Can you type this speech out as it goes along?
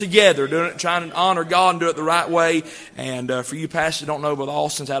together, doing it, trying to honor God and do it the right way. And for you pastors don't know, Brother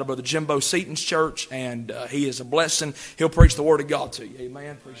Austin's out of Brother Jimbo Seaton's church, and he is a blessing. He'll preach the Word of God to you.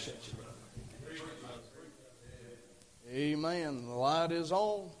 Amen. Appreciate you, brother. Amen. The light is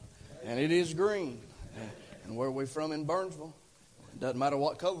on, and it is green. And where we're from in Burnsville, it doesn't matter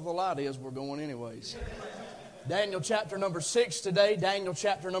what color the light is, we're going anyways. Daniel chapter number 6 today. Daniel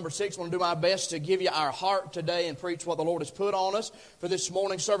chapter number 6. I want to do my best to give you our heart today and preach what the Lord has put on us for this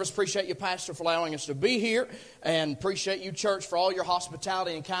morning's service. Appreciate you, Pastor, for allowing us to be here. And appreciate you, church, for all your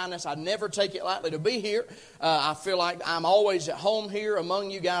hospitality and kindness. I never take it lightly to be here. I feel like I'm always at home here among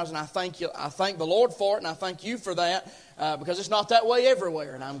you guys, and I thank you. I thank the Lord for it, and I thank you for that. Because it's not that way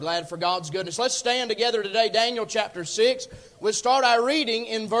everywhere, and I'm glad for God's goodness. Let's stand together today, Daniel chapter 6. We'll start our reading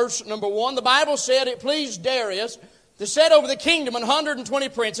in verse number 1. The Bible said, "It pleased Darius to set over the kingdom 120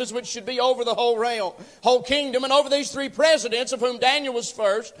 princes, which should be over the whole kingdom, and over these 3 presidents, of whom Daniel was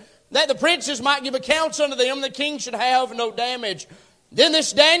first, that the princes might give accounts unto them, and the king should have no damage. Then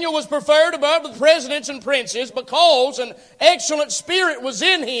this Daniel was preferred above the presidents and princes, because an excellent spirit was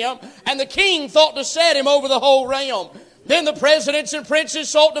in him, and the king thought to set him over the whole realm. Then the presidents and princes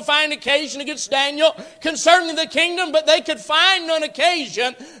sought to find occasion against Daniel concerning the kingdom, but they could find none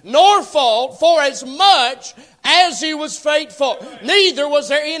occasion nor fault, for as much as he was faithful. Neither was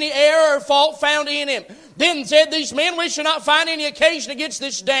there any error or fault found in him. Then said these men, we shall not find any occasion against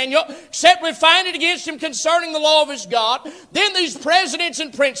this Daniel, except we find it against him concerning the law of his God. Then these presidents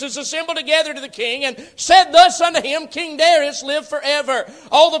and princes assembled together to the king, and said thus unto him, King Darius, live forever.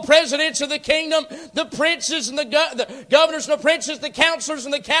 All the presidents of the kingdom, the princes and the governors and the princes, the counselors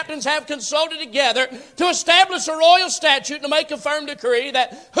and the captains have consulted together to establish a royal statute, to make a firm decree,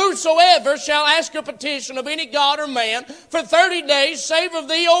 that whosoever shall ask a petition of any god or man for 30 days, save of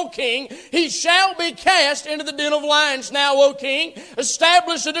thee, O king, he shall be cast into the den of lions. Now, O king,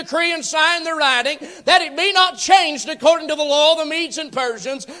 establish a decree and sign the writing, that it be not changed according to the law of the Medes and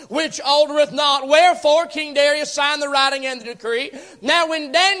Persians, which altereth not. Wherefore King Darius signed the writing and the decree. Now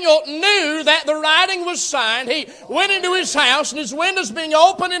when Daniel knew that the writing was signed, he went into his house, and his windows being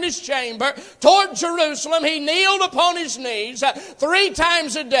open in his chamber toward Jerusalem, he kneeled upon his knees 3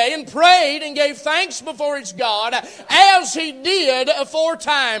 times a day, and prayed and gave thanks before his God, as he did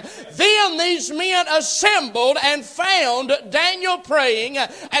aforetime. Then these men assembled and found Daniel praying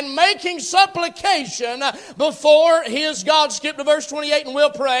and making supplication before his God. Skip to verse 28 and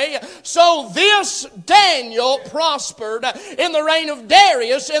we'll pray. So this Daniel prospered in the reign of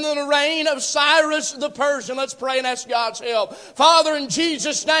Darius and in the reign of Cyrus the Persian. Let's pray and ask God's help. Father, in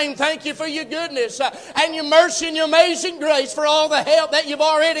Jesus' name, thank you for your goodness and your mercy and your amazing grace, for all the help that you've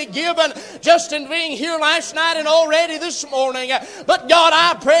already given just in being here last night and already this morning. But God,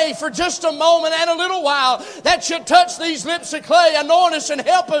 I pray for just a moment and a little while that you touch these lips of clay, anoint us and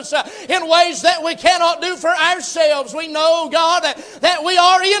help us in ways that we cannot do for ourselves. We know, God, that we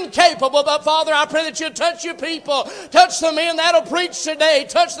are incapable, but Father, I pray that you touch your people, touch the men that'll preach today,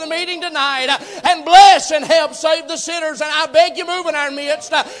 touch the meeting tonight, and bless and help save the sinners. And I beg you, move in our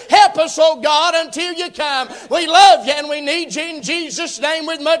midst. Help us, oh God, until you come. We love you and we need you in Jesus' name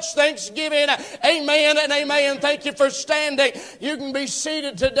with much thanksgiving. Amen and amen. Thank you for standing. You can be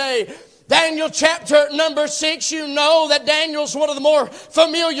seated today. Daniel chapter number 6, you know that Daniel's one of the more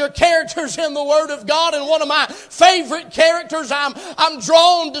familiar characters in the Word of God, and one of my favorite characters. I'm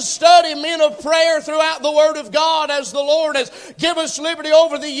drawn to study men of prayer throughout the Word of God as the Lord has given us liberty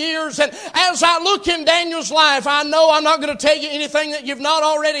over the years. And as I look in Daniel's life, I know I'm not going to tell you anything that you've not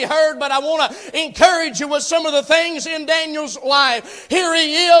already heard, but I want to encourage you with some of the things in Daniel's life. Here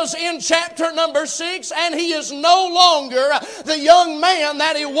he is in chapter number 6, and he is no longer the young man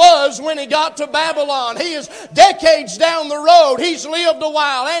that he was when he got to Babylon. He is decades down the road. He's lived a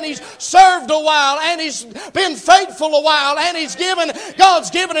while, and he's served a while, and he's been faithful a while, and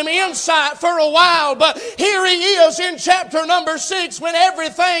God's given him insight for a while. But here he is in chapter number 6 when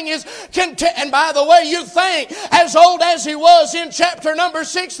everything is content. And by the way, you think as old as he was in chapter number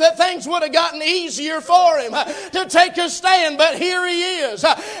 6 that things would have gotten easier for him to take a stand. But here he is.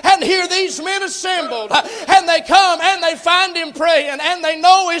 And here these men assembled, and they come and they find him praying, and they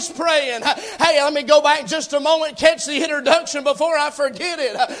know he's praying. Hey, let me go back just a moment, catch the introduction before I forget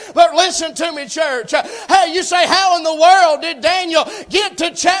it. But listen to me, church. Hey, you say, how in the world did Daniel get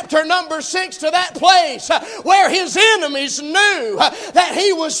to chapter number 6, to that place where his enemies knew that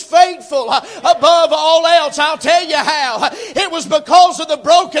he was faithful above all else? I'll tell you how. It was because of the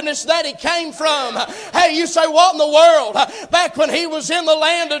brokenness that he came from. Hey, you say, what in the world? Back when he was in the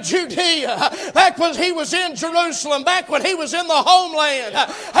land of Judea, back when he was in Jerusalem, back when he was in the homeland,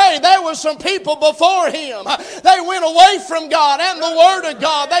 hey, there were some people before him. They went away from God and the Word of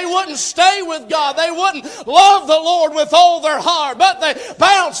God. They wouldn't stay with God. They wouldn't love the Lord with all their heart. But they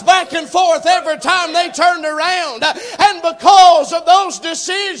bounced back and forth every time they turned around. And because of those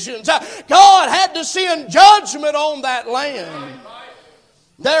decisions, God had to send judgment on that land.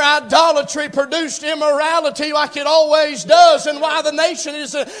 Their idolatry produced immorality like it always does. And why the nation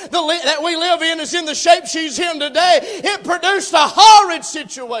that we live in is in the shape she's in today, it produced a horrid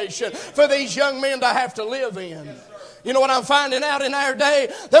situation for these young men to have to live in. You know what I'm finding out in our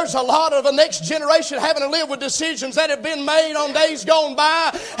day? There's a lot of the next generation having to live with decisions that have been made on days gone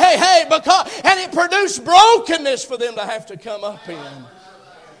by. And it produced brokenness for them to have to come up in.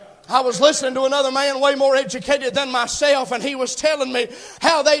 I was listening to another man way more educated than myself, and he was telling me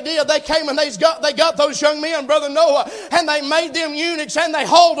how they did. They came and they got those young men, Brother Noah, and they made them eunuchs, and they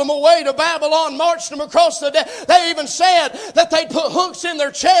hauled them away to Babylon, marched them across the desert. They even said that they'd put hooks in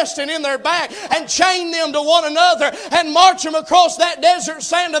their chest and in their back and chain them to one another and march them across that desert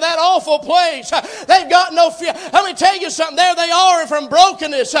sand to that awful place. They've got no fear. Let me tell you something. There they are from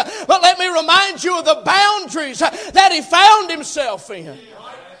brokenness. But let me remind you of the boundaries that he found himself in.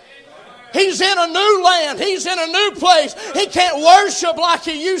 He's in a new land. He's in a new place. He can't worship like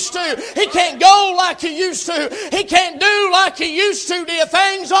he used to. He can't go like he used to. He can't do like he used to.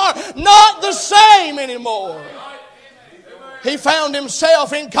 Things are not the same anymore. He found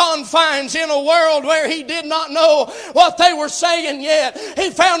himself in confines in a world where he did not know what they were saying yet.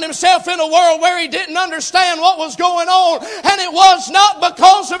 He found himself in a world where he didn't understand what was going on. And it was not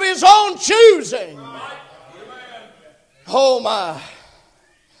because of his own choosing. Oh my.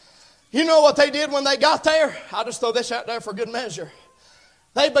 You know what they did when they got there? I'll just throw this out there for good measure.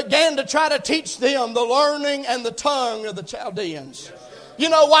 They began to try to teach them the learning and the tongue of the Chaldeans. You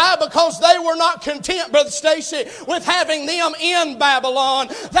know why? Because they were not content, Brother Stacy, with having them in Babylon.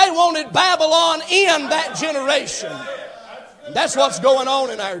 They wanted Babylon in that generation. That's what's going on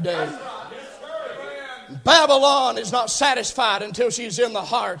in our day. Babylon is not satisfied until she's in the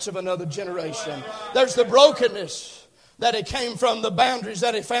hearts of another generation. There's the brokenness that he came from, the boundaries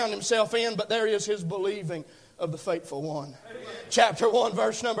that he found himself in, but there is his believing of the faithful one. Chapter 1,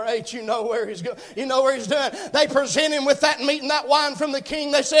 verse number 8, you know where he's going. You know where he's doing. They present him with that meat and that wine from the king.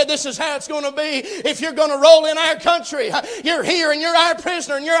 They said, this is how it's going to be if you're going to roll in our country. You're here and you're our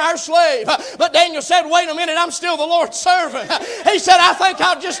prisoner and you're our slave. But Daniel said, wait a minute, I'm still the Lord's servant. He said, I think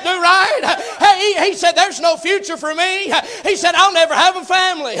I'll just do right. He said, there's no future for me. He said, I'll never have a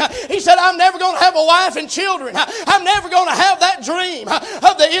family. He said, I'm never going to have a wife and children. I'm never going to have that dream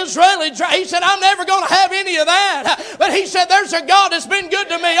of the Israeli dream. He said, I'm never going to have any of that. But he said, there's a God that's been good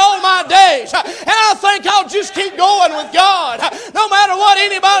to me all my days. And I think I'll just keep going with God no matter what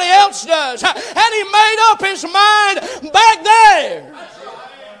anybody else does. And he made up his mind back there.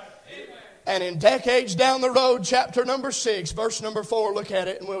 And in decades down the road, chapter number 6, verse number 4, look at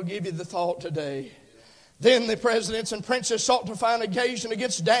it and we'll give you the thought today. Then the presidents and princes sought to find occasion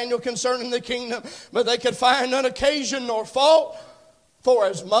against Daniel concerning the kingdom, but they could find none occasion nor fault, for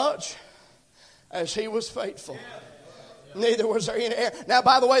as much as he was faithful. Neither was there any error. Now,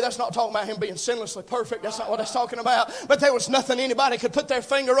 by the way, that's not talking about him being sinlessly perfect. That's not what that's talking about. But there was nothing anybody could put their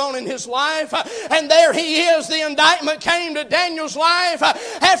finger on in his life. And there he is. The indictment came to Daniel's life.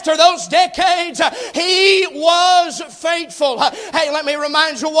 After those decades, he was faithful. Hey, let me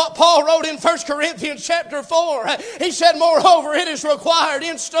remind you what Paul wrote in 1 Corinthians chapter 4. He said, moreover, it is required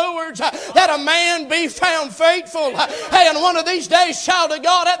in stewards that a man be found faithful. Hey, and one of these days, child of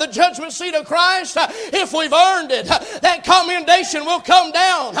God, at the judgment seat of Christ, if we've earned it, that commendation will come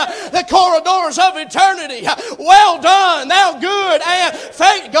down the corridors of eternity. Well done, thou good and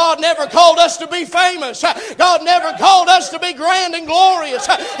faithful. God never called us to be famous. God never called us to be grand and glorious.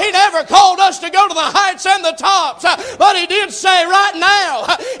 He never called us to go to the heights and the tops. But he did say right now,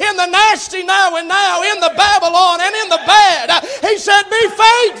 in the nasty now and now, in the Babylon and in the bad, he said, be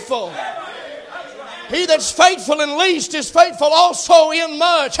faithful. He that's faithful in least is faithful also in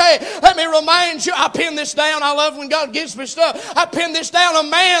much. Hey, let me remind you, I pin this down. I love when God gives me stuff. I pin this down. A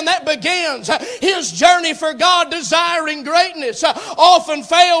man that begins his journey for God desiring greatness often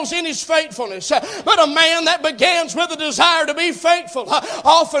fails in his faithfulness. But a man that begins with a desire to be faithful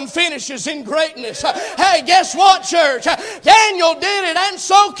often finishes in greatness. Hey, guess what, church? Daniel did it, and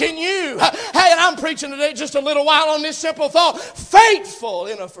so can you. Hey, and I'm preaching today just a little while on this simple thought. Faithful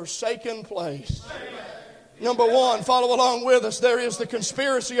in a forsaken place. Number 1, follow along with us. There is the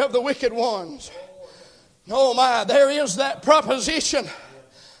conspiracy of the wicked ones. Oh my, there is that proposition,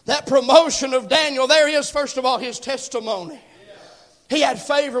 that promotion of Daniel. There is, first of all, his testimony. He had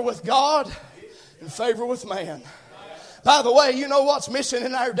favor with God and favor with man. By the way, you know what's missing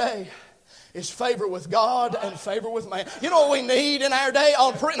in our day? Is favor with God and favor with man. You know what we need in our day?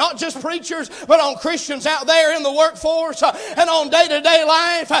 Not just preachers, but on Christians out there in the workforce and on day-to-day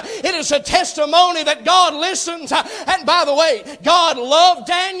life. It is a testimony that God listens. And by the way, God loved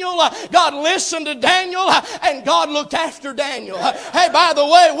Daniel. God listened to Daniel. And God looked after Daniel. Hey, by the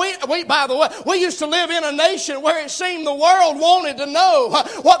way, we used to live in a nation where it seemed the world wanted to know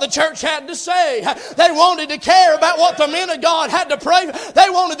what the church had to say. They wanted to care about what the men of God had to pray. They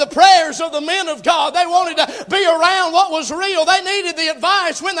wanted the prayers of the men of God. They wanted to be around what was real. They needed the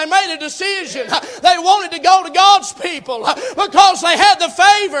advice when they made a decision. They wanted to go to God's people because they had the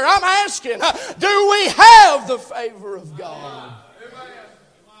favor. I'm asking, do we have the favor of God?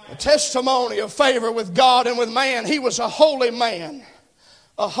 A testimony of favor with God and with man. He was a holy man,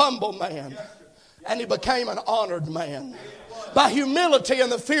 a humble man, and he became an honored man. By humility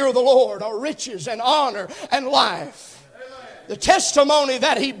and the fear of the Lord are riches and honor and life. The testimony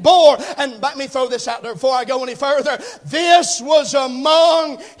that he bore, and let me throw this out there before I go any further. This was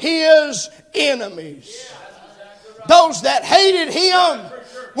among his enemies. Those that hated him,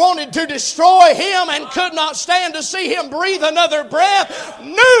 wanted to destroy him, and could not stand to see him breathe another breath,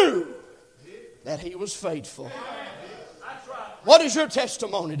 knew that he was faithful. What is your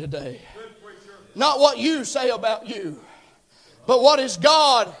testimony today? Not what you say about you, but what is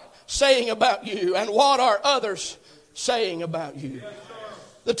God saying about you, and what are others saying about you?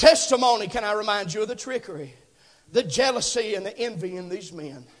 The testimony, can I remind you of the trickery, the jealousy, and the envy in these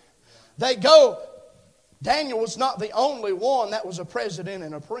men? Daniel was not the only one that was a president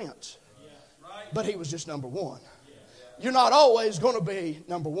and a prince, but he was just number one. You're not always going to be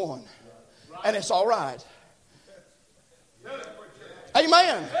number one, and it's all right.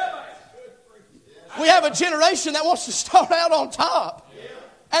 Amen. We have a generation that wants to start out on top,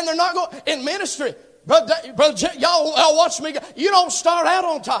 and they're not going in ministry. Brother, y'all watch me. You don't start out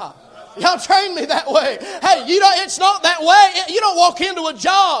on top. Y'all trained me that way. Hey, it's not that way. You don't walk into a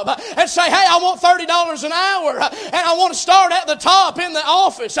job and say, hey, I want $30 an hour and I want to start at the top in the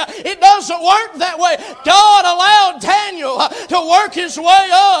office. It doesn't work that way. God allowed Daniel to work his way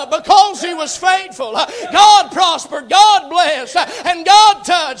up because he was faithful. God prospered, God blessed, and God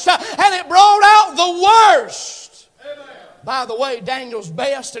touched, and it brought out the worst. By the way, Daniel's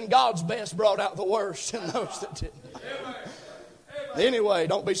best and God's best brought out the worst in those that didn't. Anyway,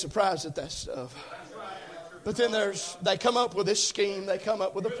 don't be surprised at that stuff. But then they come up with this scheme. They come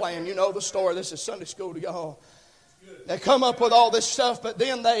up with a plan. You know the story. This is Sunday school to y'all. They come up with all this stuff, but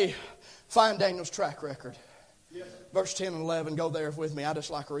then they find Daniel's track record. Verse 10 and 11. Go there with me. I just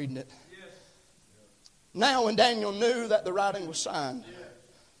like reading it. Now when Daniel knew that the writing was signed,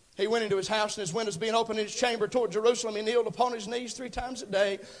 he went into his house, and his windows being open in his chamber toward Jerusalem, he kneeled upon his knees 3 times a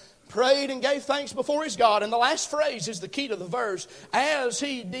day, prayed and gave thanks before his God. And the last phrase is the key to the verse, as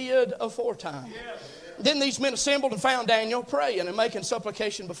he did aforetime. Then these men assembled and found Daniel praying and making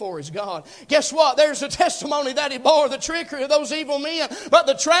supplication before his God. Guess what? There's a testimony that he bore, the trickery of those evil men, but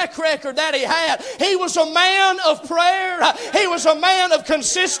the track record that he had. He was a man of prayer. He was a man of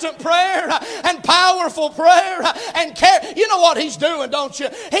consistent prayer and powerful prayer and care. You know what he's doing, don't you?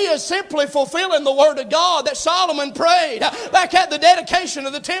 He is simply fulfilling the word of God that Solomon prayed back at the dedication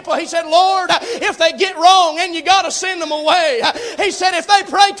of the temple. He said, Lord, if they get wrong, and you got to send them away. He said, if they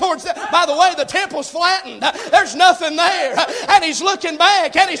pray towards them. By the way, the temple's flat. There's nothing there. And he's looking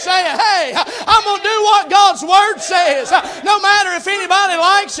back and he's saying, hey, I'm going to do what God's word says. No matter if anybody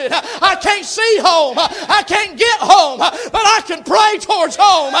likes it. I can't see home. I can't get home. But I can pray towards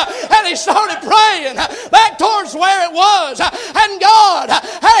home. And he started praying back towards where it was. And God,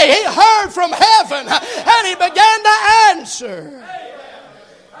 hey, he heard from heaven and he began to answer.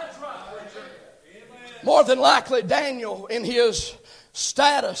 More than likely, Daniel, in his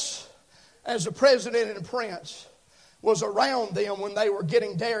status as a president and prince, was around them when they were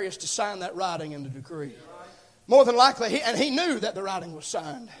getting Darius to sign that writing in the decree. More than likely, he knew that the writing was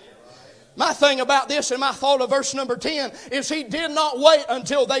signed. My thing about this and my thought of verse number 10 is he did not wait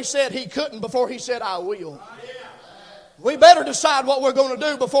until they said he couldn't before he said, I will. We better decide what we're going to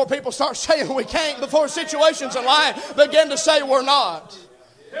do before people start saying we can't, before situations in life begin to say we're not.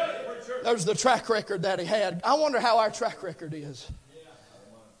 There's the track record that he had. I wonder how our track record is.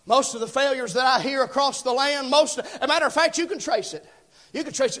 Most of the failures that I hear across the land, as a matter of fact, you can trace it. You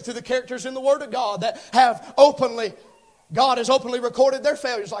can trace it through the characters in the Word of God that have God has openly recorded their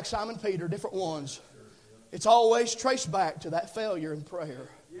failures, like Simon Peter, different ones. It's always traced back to that failure in prayer.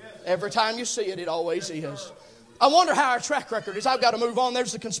 Every time you see it, it always is. I wonder how our track record is. I've got to move on.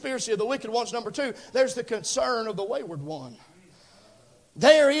 There's the conspiracy of the wicked ones. Number 2, there's the concern of the wayward one.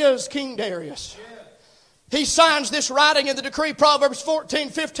 There is King Darius. He signs this writing in the decree, Proverbs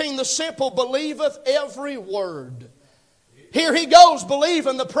 14:15, the simple believeth every word. Here he goes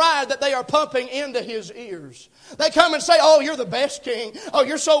believing the pride that they are pumping into his ears. They come and say, oh, you're the best king. Oh,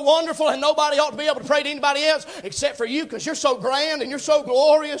 you're so wonderful and nobody ought to be able to pray to anybody else except for you because you're so grand and you're so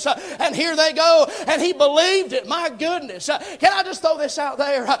glorious. And here they go. And he believed it. My goodness. Can I just throw this out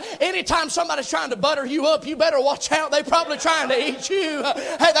there? Anytime somebody's trying to butter you up, you better watch out. They're probably trying to eat you.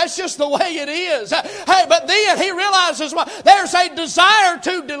 Hey, that's just the way it is. Hey, but then he realizes there's a desire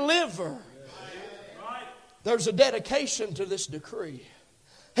to deliver. There's a dedication to this decree.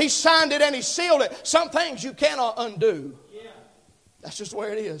 He signed it and he sealed it. Some things you cannot undo. That's just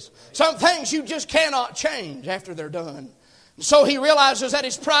where it is. Some things you just cannot change after they're done. So he realizes that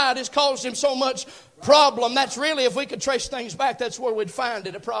his pride has caused him so much problem. That's really, if we could trace things back, that's where we'd find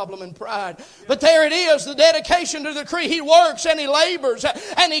it, a problem in pride. But there it is, the dedication to the decree. He works and he labors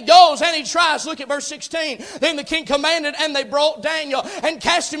and he goes and he tries. Look at verse 16. Then the king commanded, and they brought Daniel and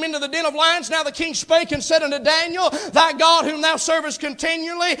cast him into the den of lions. Now the king spake and said unto Daniel, thy God whom thou servest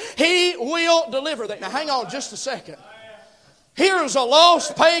continually, he will deliver thee. Now hang on just a second. Here's a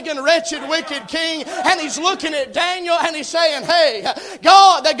lost, pagan, wretched, wicked king, and he's looking at Daniel and he's saying, hey,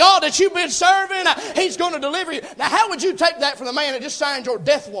 God, the God that you've been serving, he's going to deliver you. Now, how would you take that from the man that just signed your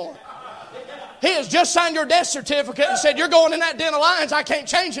death warrant? He has just signed your death certificate and said, you're going in that den of lions. I can't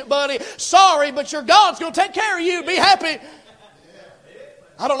change it, buddy. Sorry, but your God's going to take care of you. Be happy.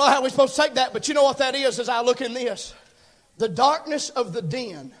 I don't know how we're supposed to take that, but you know what that is as I look in this. The darkness of the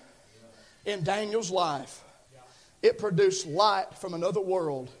den in Daniel's life. It produced light from another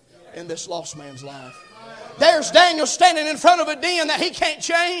world in this lost man's life. There's Daniel standing in front of a den that he can't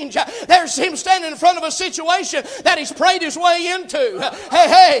change. There's him standing in front of a situation that he's prayed his way into.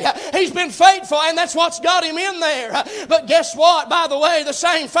 Hey, he's been faithful, and that's what's got him in there. But guess what? By the way, the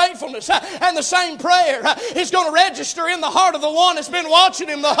same faithfulness and the same prayer is going to register in the heart of the one that's been watching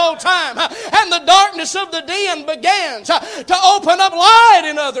him the whole time. And the darkness of the den begins to open up light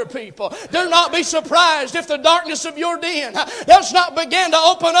in other people. Do not be surprised if the darkness of your den does not begin to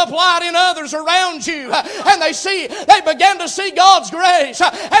open up light in others around you. And they began to see God's grace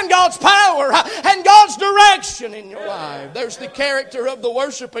and God's power and God's direction in your life. There's the character of the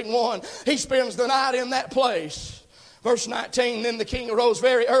worshiping one. He spends the night in that place. Verse 19, then the king arose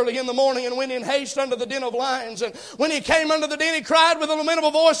very early in the morning and went in haste unto the den of lions. And when he came unto the den, he cried with a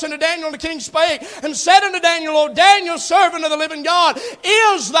lamentable voice unto Daniel. And the king spake and said unto Daniel, O Daniel, servant of the living God,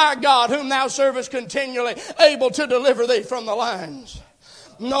 is thy God, whom thou servest continually, able to deliver thee from the lions?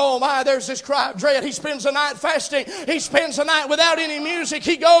 No, there's this cry of dread. He spends the night fasting. He spends the night without any music.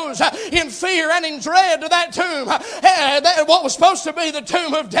 He goes in fear and in dread to that tomb. What was supposed to be the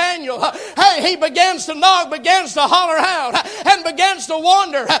tomb of Daniel. Hey, he begins to knock, begins to holler out, and begins to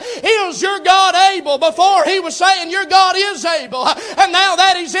wonder, is your God able? Before he was saying, your God is able. And now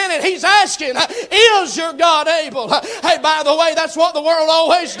that he's in it, he's asking, is your God able? Hey, by the way, that's what the world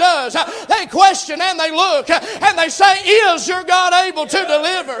always does. They question and they look and they say, is your God able to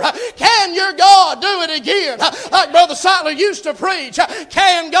deliver? Can your God do it again? Like Brother Sightler used to preach,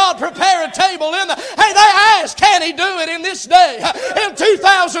 can God prepare a table in the... Hey, they ask, can he do it in this day? In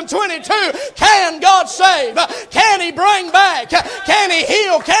 2022, can God save? Can he bring back? Can he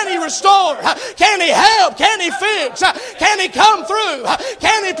heal? Can he restore? Can he help? Can he fix? Can he come through?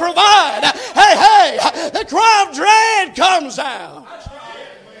 Can he provide? Hey, the cry of dread comes out.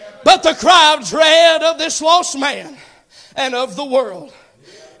 But the cry of dread of this lost man and of the world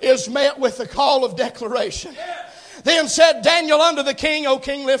is met with the call of declaration. Then said Daniel unto the king, O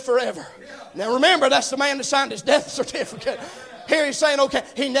king, live forever. Now remember, that's the man that signed his death certificate. Here he's saying, okay,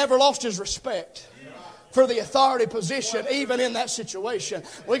 he never lost his respect for the authority position, even in that situation.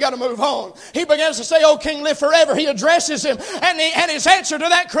 We got to move on. He begins to say, O king, live forever. He addresses him, and his answer to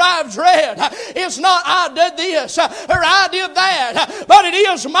that cry of dread is not, I did this, or I did that, but it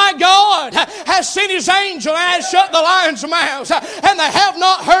is, my God has sent his angel and has shut the lions' mouths, and they have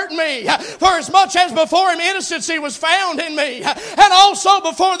not hurt me. For as much as before him innocency was found in me, and also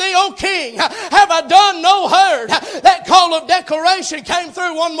before thee, O king, have I done no hurt. That call of declaration came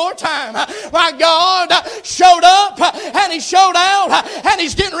through one more time. My God showed up and he showed out and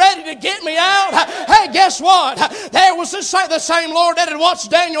he's getting ready to get me out. Hey, guess what? There was the same Lord that had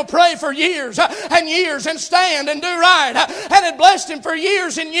watched Daniel pray for years and years and stand and do right and had blessed him for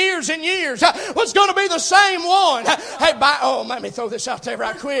years and years and years was going to be the same one. Hey, let me throw this out there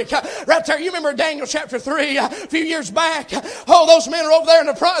right quick. Right there, you remember Daniel chapter 3 a few years back? Oh, those men are over there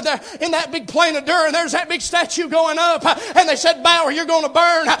in that big plain of Dur, and there's that big statue going up, and they said, bow or you're going to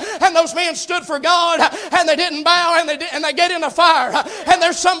burn. And those men stood for God. and they didn't bow, and they get in the fire, and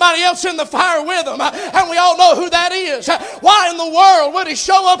there's somebody else in the fire with them, and we all know who that is. Why in the world would he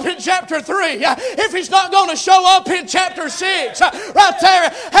show up in chapter 3 if he's not going to show up in chapter 6? Right there,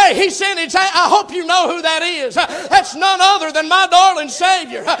 hey, he sent it. I hope you know who that is. That's none other than my darling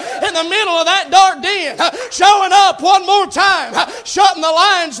Savior in the middle of that dark den, showing up one more time, shutting the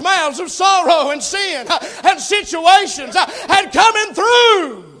lions' mouths of sorrow and sin and situations and coming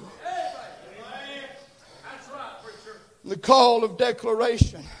through. The call of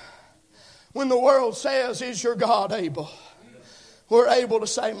declaration. When the world says, is your God able? We're able to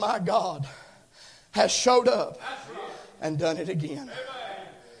say, my God has showed up and done it again.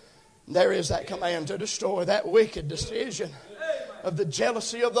 There is that command to destroy, that wicked decision of the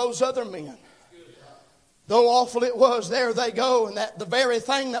jealousy of those other men. Though awful it was, there they go, and that the very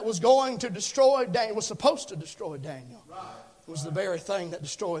thing that was going to destroy Daniel, was supposed to destroy Daniel, was the very thing that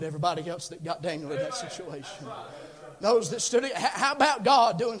destroyed everybody else that got Daniel in that situation. Those that stood. How about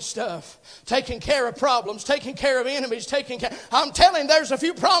God doing stuff, taking care of problems, taking care of enemies, taking care? I'm telling you, there's a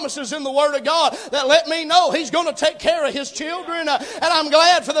few promises in the Word of God that let me know He's going to take care of His children, and I'm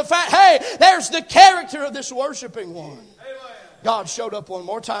glad for the fact. Hey, there's the character of this worshiping one. God showed up one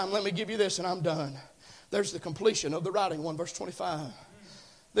more time. Let me give you this, and I'm done. There's the completion of the writing, 1 verse 25.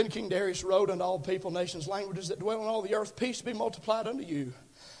 Then King Darius wrote unto all people, nations, languages that dwell on all the earth, peace be multiplied unto you.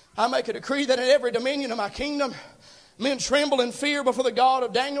 I make a decree that in every dominion of my kingdom, men tremble in fear before the God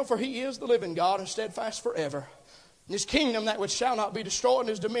of Daniel, for He is the living God and steadfast forever. And His kingdom, that which shall not be destroyed, and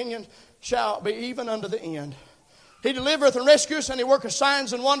His dominion shall be even unto the end. He delivereth and rescueth, and He worketh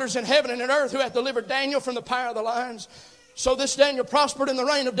signs and wonders in heaven and in earth, who hath delivered Daniel from the power of the lions. So this Daniel prospered in the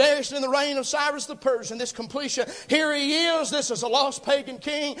reign of Darius and in the reign of Cyrus the Persian. This completion. Here he is. This is a lost pagan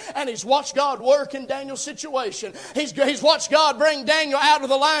king. And he's watched God work in Daniel's situation. He's watched God bring Daniel out of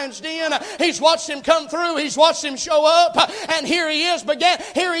the lion's den. He's watched him come through. He's watched him show up. And here he is.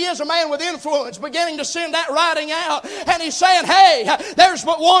 Here he is, a man with influence, beginning to send that writing out. And he's saying, hey, there's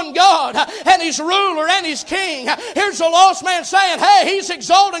but one God. And He's ruler and He's king. Here's a lost man saying, hey, he's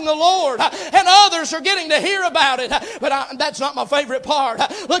exalting the Lord. And others are getting to hear about it. But that's not my favorite part.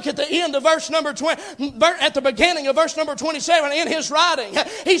 Look at the end of verse number 20, at the beginning of verse number 27 in his writing.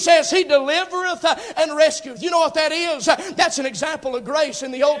 He says, He delivereth and rescueth. You know what that is? That's an example of grace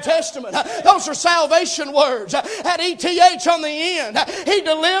in the Old Testament. Those are salvation words. At ETH on the end. He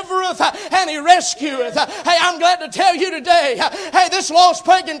delivereth and He rescueth. Hey, I'm glad to tell you today, hey, this lost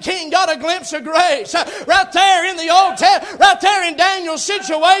pagan king got a glimpse of grace. Right there in the Old Testament, right there in Daniel's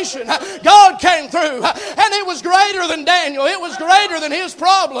situation, God came through, and it was greater than Daniel. It was greater than his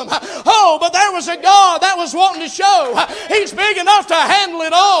problem. Oh, but there was a God that was wanting to show He's big enough to handle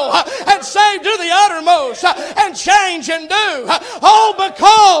it all and save to the uttermost and change and do. Oh,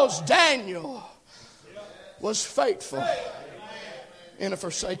 because Daniel was faithful in a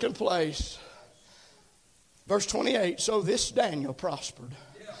forsaken place. Verse 28, so this Daniel prospered.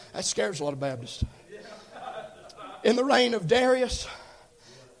 That scares a lot of Baptists. In the reign of Darius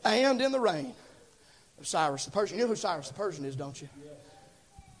and in the reign of Cyrus the Persian. You know who Cyrus the Persian is, don't you?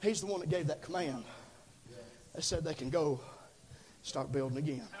 He's the one that gave that command. They said they can go start building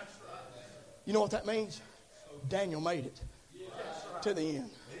again. You know what that means? Daniel made it to the end.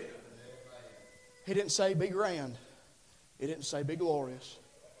 He didn't say be grand. He didn't say be glorious.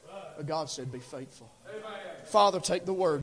 But God said be faithful. Father, take the word.